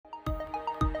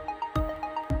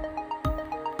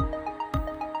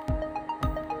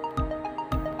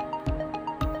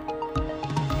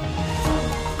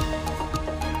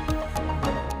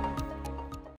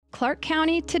Clark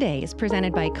County Today is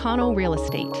presented by Connell Real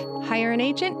Estate. Hire an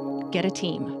agent, get a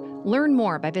team. Learn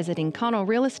more by visiting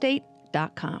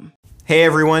connellrealestate.com. Hey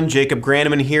everyone, Jacob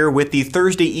Granneman here with the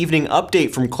Thursday evening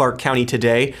update from Clark County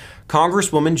Today.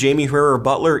 Congresswoman Jaime Herrera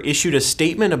Beutler issued a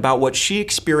statement about what she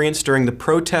experienced during the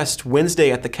protest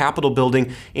Wednesday at the Capitol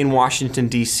building in Washington,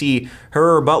 D.C.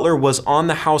 Herrera Beutler was on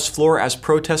the House floor as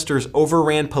protesters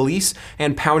overran police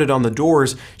and pounded on the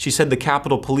doors. She said the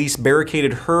Capitol Police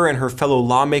barricaded her and her fellow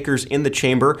lawmakers in the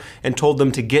chamber and told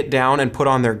them to get down and put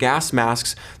on their gas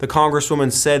masks. The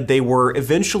Congresswoman said they were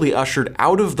eventually ushered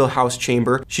out of the House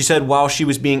chamber. She said while she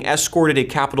was being escorted, a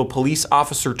Capitol Police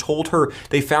officer told her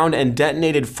they found and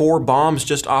detonated 4 bombs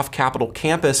just off Capitol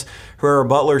campus. Herrera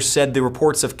Beutler said the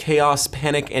reports of chaos,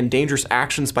 panic, and dangerous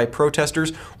actions by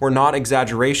protesters were not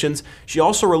exaggerations. She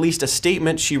also released a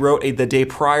statement she wrote the day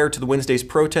prior to the Wednesday's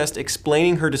protest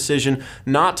explaining her decision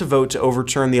not to vote to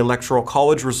overturn the Electoral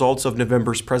College results of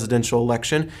November's presidential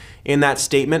election. In that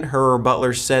statement, Herrera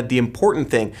Beutler said the important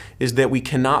thing is that we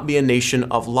cannot be a nation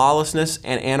of lawlessness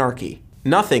and anarchy.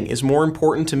 Nothing is more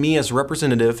important to me as a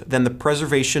representative than the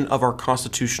preservation of our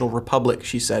constitutional republic,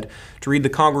 she said. To read the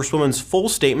Congresswoman's full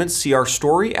statement, see our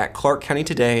story at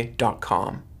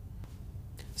clarkcountytoday.com.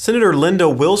 Senator Linda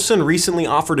Wilson recently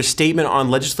offered a statement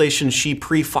on legislation she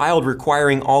pre-filed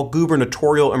requiring all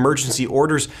gubernatorial emergency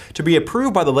orders to be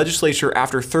approved by the legislature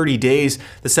after 30 days.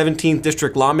 The 17th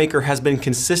District lawmaker has been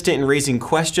consistent in raising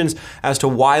questions as to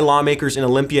why lawmakers in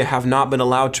Olympia have not been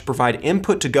allowed to provide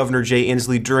input to Governor Jay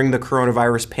Inslee during the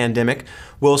coronavirus pandemic.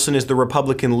 Wilson is the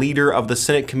Republican leader of the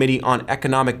Senate Committee on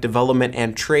Economic Development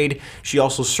and Trade. She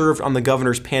also served on the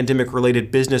governor's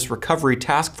pandemic-related business recovery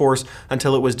task force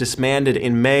until it was disbanded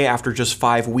in May after just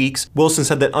 5 weeks. Wilson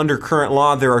said that under current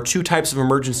law, there are 2 types of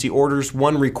emergency orders.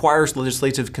 One requires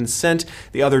legislative consent,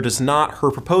 the other does not.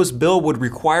 Her proposed bill would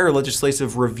require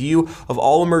legislative review of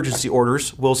all emergency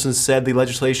orders. Wilson said the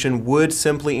legislation would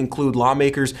simply include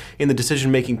lawmakers in the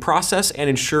decision-making process and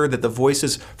ensure that the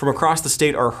voices from across the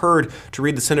state are heard. To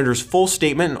read the senator's full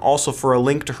statement and also for a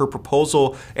link to her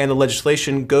proposal and the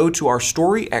legislation, go to our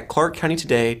story at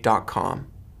clarkcountytoday.com.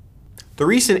 The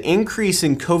recent increase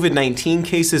in COVID-19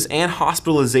 cases and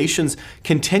hospitalizations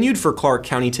continued for Clark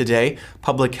County today.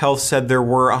 Public Health said there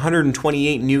were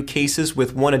 128 new cases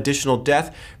with 1 additional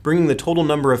death, bringing the total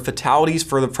number of fatalities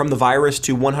from the virus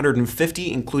to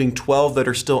 150, including 12 that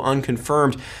are still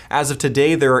unconfirmed. As of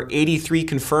today, there are 83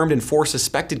 confirmed and 4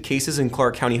 suspected cases in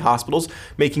Clark County hospitals,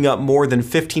 making up more than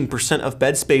 15% of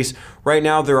bed space. Right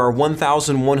now, there are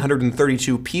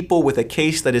 1,132 people with a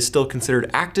case that is still considered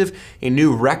active, a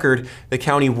new record. The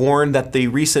county warned that the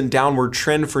recent downward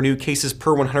trend for new cases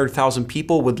per 100,000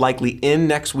 people would likely end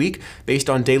next week based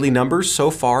on daily numbers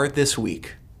so far this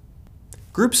week.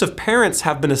 Groups of parents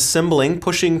have been assembling,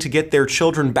 pushing to get their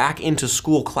children back into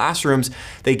school classrooms.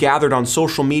 They gathered on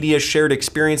social media, shared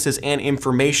experiences and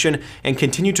information, and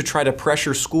continue to try to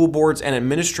pressure school boards and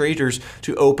administrators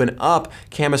to open up.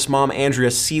 Camas mom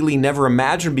Andrea Seeley never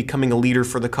imagined becoming a leader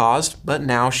for the cause, but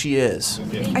now she is.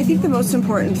 I think the most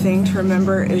important thing to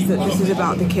remember is that this is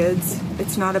about the kids.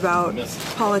 It's not about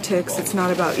politics, it's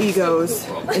not about egos,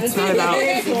 it's not about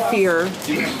fear.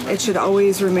 It should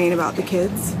always remain about the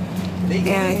kids.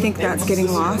 And I think that's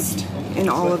getting lost in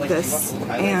all of this.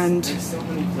 And,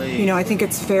 I think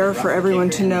it's fair for everyone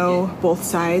to know both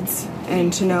sides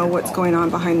and to know what's going on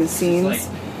behind the scenes.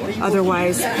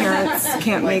 Otherwise, parents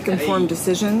can't make informed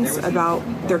decisions about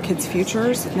their kids'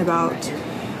 futures and about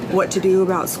what to do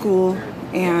about school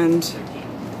and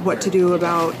what to do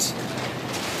about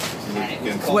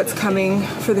what's coming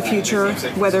for the future,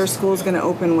 whether school's going to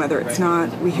open, whether it's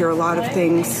not. We hear a lot of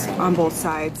things on both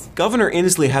sides. Governor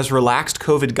Inslee has relaxed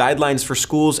COVID guidelines for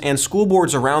schools, and school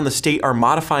boards around the state are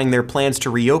modifying their plans to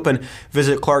reopen.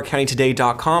 Visit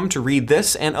clarkcountytoday.com to read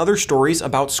this and other stories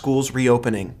about schools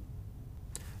reopening.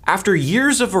 After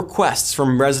years of requests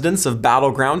from residents of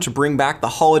Battleground to bring back the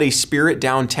holiday spirit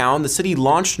downtown, the city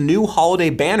launched new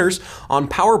holiday banners on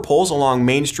power poles along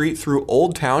Main Street through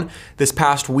Old Town. This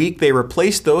past week, they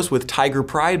replaced those with Tiger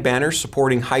Pride banners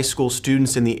supporting high school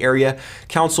students in the area.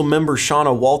 Council member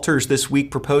Shauna Walters this week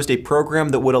proposed a program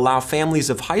that would allow families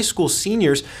of high school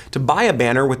seniors to buy a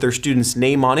banner with their student's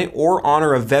name on it or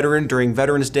honor a veteran during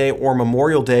Veterans Day or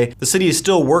Memorial Day. The city is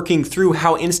still working through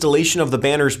how installation of the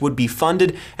banners would be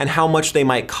funded and how much they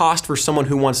might cost for someone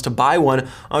who wants to buy one.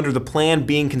 Under the plan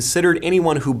being considered,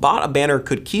 anyone who bought a banner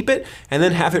could keep it and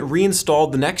then have it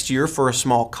reinstalled the next year for a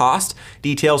small cost.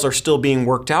 Details are still being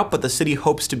worked out, but the city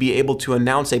hopes to be able to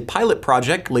announce a pilot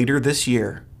project later this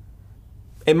year.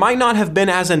 It might not have been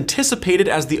as anticipated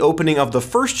as the opening of the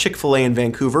first Chick-fil-A in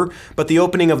Vancouver, but the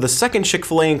opening of the second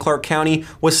Chick-fil-A in Clark County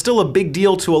was still a big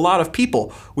deal to a lot of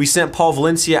people. We sent Paul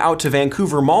Valencia out to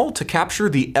Vancouver Mall to capture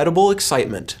the edible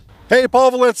excitement. Hey,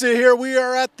 Paul Valencia here. We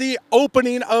are at the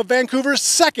opening of Vancouver's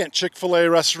second Chick-fil-A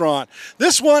restaurant.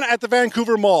 This one at the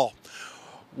Vancouver Mall.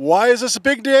 Why is this a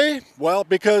big day? Well,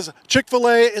 because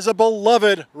Chick-fil-A is a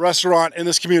beloved restaurant in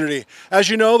this community. As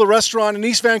you know, the restaurant in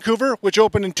East Vancouver, which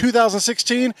opened in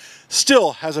 2016,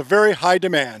 still has a very high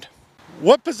demand.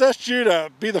 What possessed you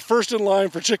to be the first in line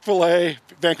for Chick-fil-A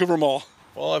Vancouver Mall?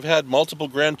 Well, I've had multiple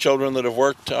grandchildren that have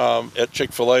worked at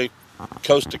Chick-fil-A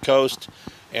coast to coast,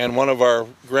 and one of our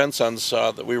grandsons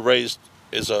that we raised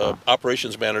is an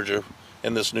operations manager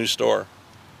in this new store.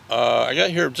 I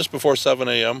got here just before 7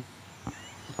 a.m.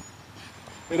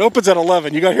 It opens at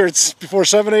 11. You got here before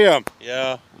 7 a.m.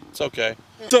 Yeah, it's okay.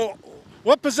 So,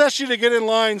 what possessed you to get in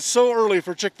line so early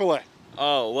for Chick-fil-A?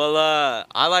 Oh, well,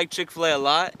 I like Chick-fil-A a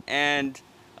lot, and,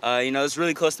 it's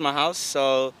really close to my house,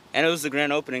 and it was the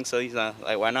grand opening, so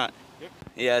why not? Yep.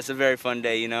 Yeah, it's a very fun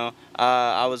day,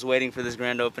 I was waiting for this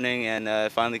grand opening, and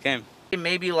it finally came.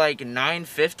 Maybe like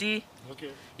 9:50. Okay.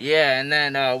 Yeah, and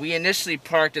then we initially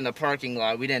parked in the parking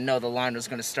lot. We didn't know the line was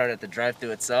going to start at the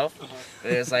drive-thru itself.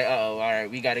 It was like, all right,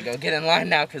 we got to go get in line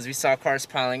now because we saw cars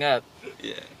piling up.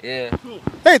 Yeah. Cool.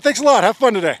 Hey, thanks a lot. Have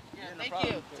fun today. Yeah,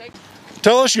 thank you.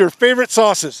 Tell us your favorite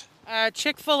sauces.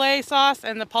 Chick-fil-A sauce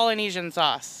and the Polynesian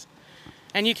sauce.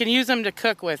 And you can use them to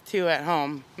cook with, too, at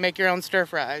home. Make your own stir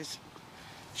fries.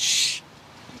 Shh.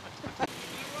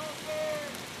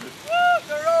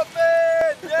 They're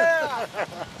open! Yeah!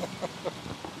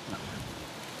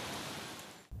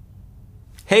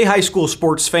 Hey high school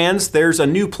sports fans, there's a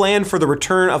new plan for the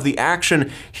return of the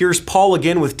action. Here's Paul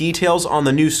again with details on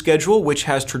the new schedule, which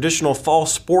has traditional fall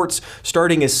sports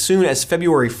starting as soon as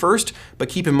February 1st, but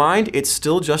keep in mind, it's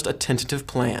still just a tentative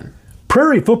plan.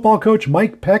 Prairie football coach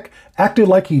Mike Peck acted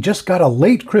like he just got a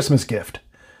late Christmas gift.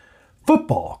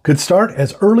 Football could start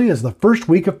as early as the first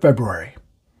week of February.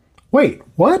 Wait,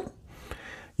 what?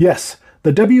 Yes,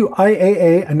 the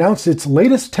WIAA announced its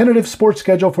latest tentative sports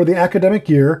schedule for the academic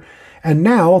year, and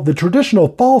now the traditional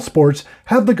fall sports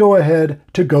have the go-ahead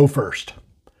to go first.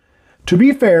 To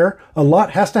be fair, a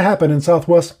lot has to happen in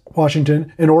Southwest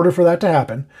Washington in order for that to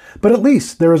happen, but at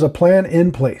least there is a plan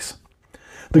in place.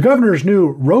 The governor's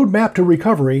new Roadmap to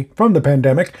Recovery from the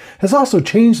pandemic has also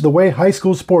changed the way high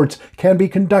school sports can be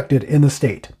conducted in the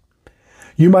state.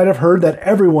 You might have heard that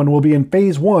everyone will be in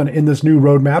Phase 1 in this new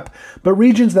roadmap, but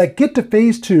regions that get to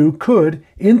Phase 2 could,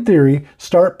 in theory,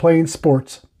 start playing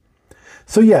sports.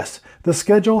 So yes, the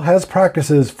schedule has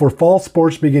practices for fall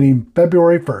sports beginning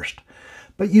February 1st,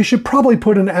 but you should probably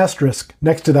put an asterisk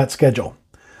next to that schedule.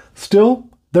 Still,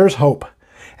 there's hope,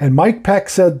 and Mike Peck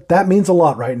said that means a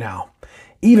lot right now.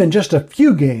 Even just a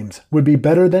few games would be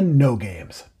better than no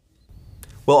games.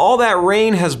 Well, all that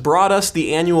rain has brought us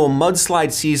the annual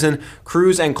mudslide season.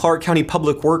 Crews and Clark County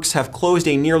Public Works have closed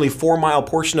a nearly 4-mile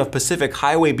portion of Pacific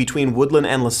Highway between Woodland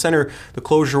and La Center. The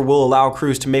closure will allow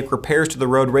crews to make repairs to the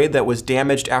roadway that was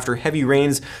damaged after heavy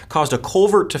rains caused a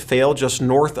culvert to fail just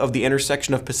north of the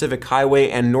intersection of Pacific Highway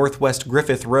and Northwest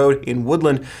Griffith Road in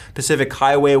Woodland. Pacific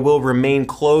Highway will remain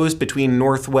closed between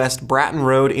Northwest Bratton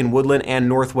Road in Woodland and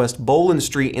Northwest Boland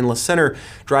Street in La Center.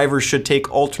 Drivers should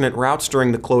take alternate routes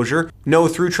during the closure. No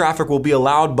through traffic will be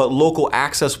allowed, but local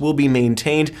access will be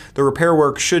maintained. The repair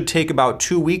work should take about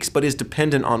 2 weeks, but is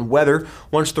dependent on weather.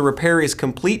 Once the repair is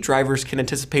complete, drivers can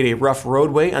anticipate a rough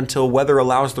roadway until weather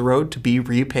allows the road to be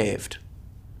repaved.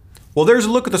 Well, there's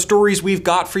a look at the stories we've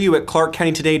got for you at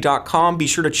ClarkCountyToday.com. Be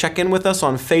sure to check in with us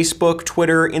on Facebook,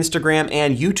 Twitter, Instagram,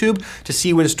 and YouTube to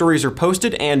see when stories are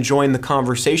posted and join the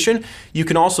conversation. You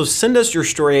can also send us your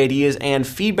story ideas and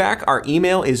feedback. Our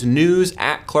email is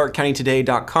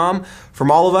news@ClarkCountyToday.com.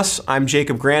 From all of us, I'm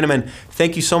Jacob Granneman.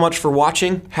 Thank you so much for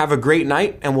watching. Have a great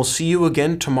night, and we'll see you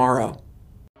again tomorrow.